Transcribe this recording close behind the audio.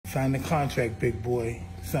Sign the contract, big boy.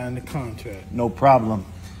 Sign the contract. No problem.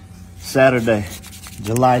 Saturday,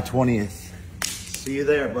 July 20th. See you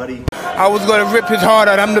there, buddy. I was gonna rip his heart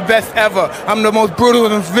out. I'm the best ever. I'm the most brutal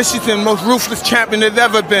and vicious and most ruthless champion there's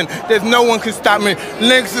ever been. There's no one can stop me.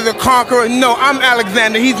 Lynx is a conqueror. No, I'm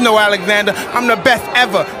Alexander. He's no Alexander. I'm the best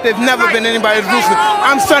ever. There's never been anybody as ruthless.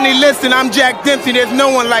 I'm Sonny Liston. I'm Jack Dempsey. There's no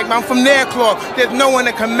one like me. I'm from Nairclaw. There's no one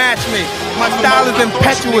that can match me. My style is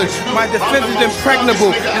impetuous. My defense is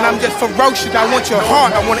impregnable. And I'm just ferocious. I want your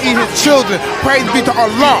heart. I want to eat his children. Praise be to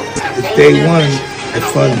Allah. Day one, the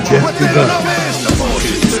fun just begun.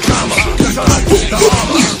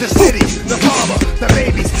 The city, the farmer, the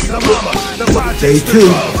babies, the mama, the project. Day two,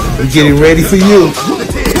 we're getting ready for you. The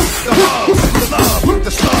tears, the love, the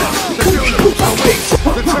stars, the funeral, the wakes,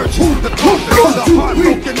 the church, the coffin, the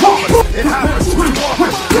heartbroken moments. It happens too often.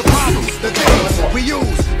 The problems, the things we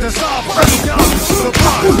use to solve the young, the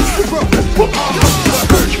blind, the broken, the harm, the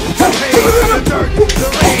hurt, the pain, the dirt, the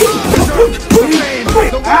rain, the dirt, the fame,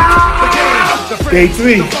 the work, the game, the friends, Day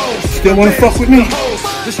three, still wanna fuck with me?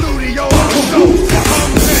 the studio, the shows, the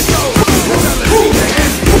homes and shows, the melody, the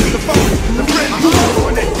envy, the phone, the friend, the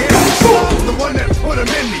one that gave me love, the one that put them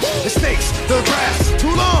in me, the snakes, the grass,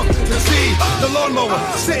 too long to see, the lawnmower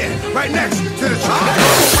sitting right next to the tree.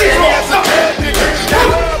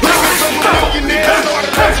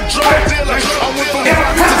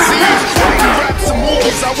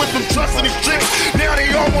 I went from trusting these tricks, now they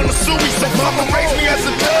all wanna sue me, so mama raised me as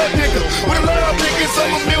a thug nigga. With a lot of niggas,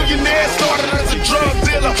 I'm a millionaire, started as a drug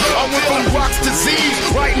dealer. I went from rocks to Z's,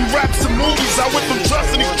 writing raps and movies. I went from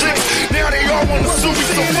trusting these tricks, now they all wanna sue me,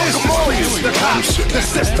 so fuck them all. The cops, the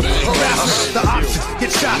system, harassment, the options,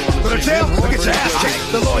 get shot, go to jail, or get your ass kicked.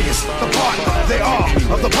 The lawyers, the part, they are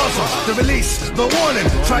of the puzzle. The release, the warning,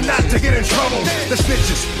 try not to get in trouble. The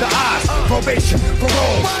snitches, the eyes, probation,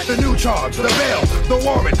 parole, the new charge, the bail, the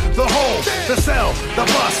warrant, the hold, the cell, the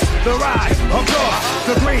bus, the ride, of God,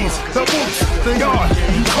 the greens, the boots, the yard,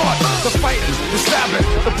 caught, the fighting, the stabbing,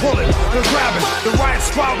 the pulling, the grabbing, the riot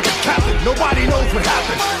squad with the captain. Nobody knows what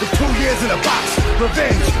happened. The 2 years in a box,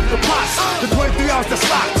 revenge, the plots, the 23 hours that's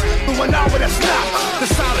locked, the 1 hour that's not, the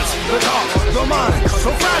silence, the dark, the mind,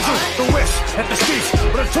 so fragile, the wish at the streets,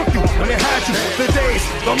 but it took you when they had you. The days,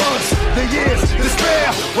 the months, the years, the despair.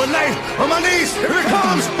 One night on my knees, here it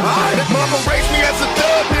comes. Mama raised me as a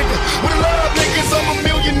thug nigga. With a lot of niggas, I'm a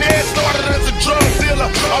millionaire. Started as a drug dealer.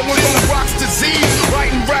 I went from rocks to Z's,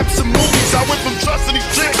 writing raps and movies. I went from trusting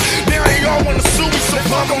these tricks, now they all wanna sue me. So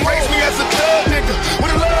mama raised me as a thug nigga.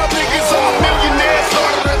 With a lot of niggas, I'm a millionaire.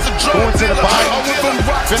 Started as a drug dealer. I went from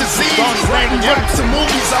rocks to Z's, writing raps and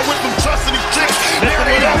movies. I went from trusting these tricks, now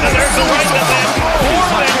they all wanna sue me.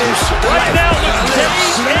 Right now looks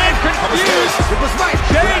dazed and confused. It was right.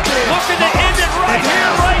 Jake looking to end it right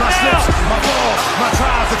here, right my now. slips, my fall, my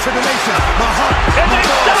trials and tribulation, my heart, And my they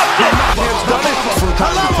balls, stopped my it. mouth, done it. I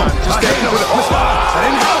love him. I hate him. I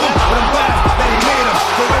didn't have him, but I'm glad that he made him.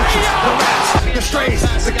 The roaches, the rats, the strays,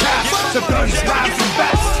 the cats, the guns, knives, and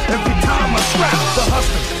bats. Every time I scrap, the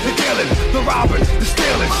hustling, the dealing, the robbing, the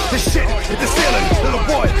stealing, the shit at the ceiling. Little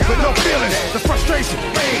boy with no feeling, the frustration,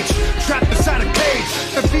 rage, trapped inside a cage,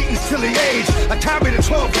 the beatings till the age. I carried a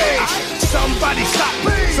 12 gauge. Somebody stop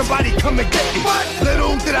me, somebody come and get me.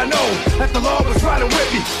 Little did I know that the law was riding with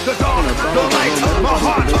me. The dawn, the light, my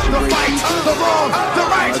heart, the fight, the wrong, the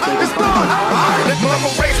right is gone. Mama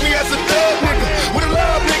raised me as a thug nigga. With a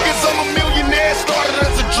lot of niggas, I'm a millionaire. Started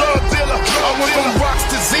as a drug dealer. I went from rocks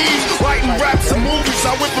to Z's, writing raps and movies.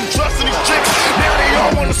 I went from trusting these chicks, now they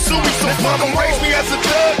all wanna sue me. So mama raised me as a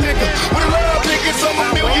thug nigga. With a lot of niggas, I'm a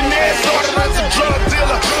millionaire. Started as a drug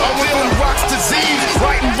dealer. I went from rocks to Z's,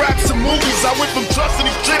 writing raps and movies. I went from trusting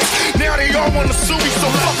these chicks, now they all wanna sue me. So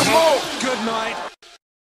fuck them all. Good night.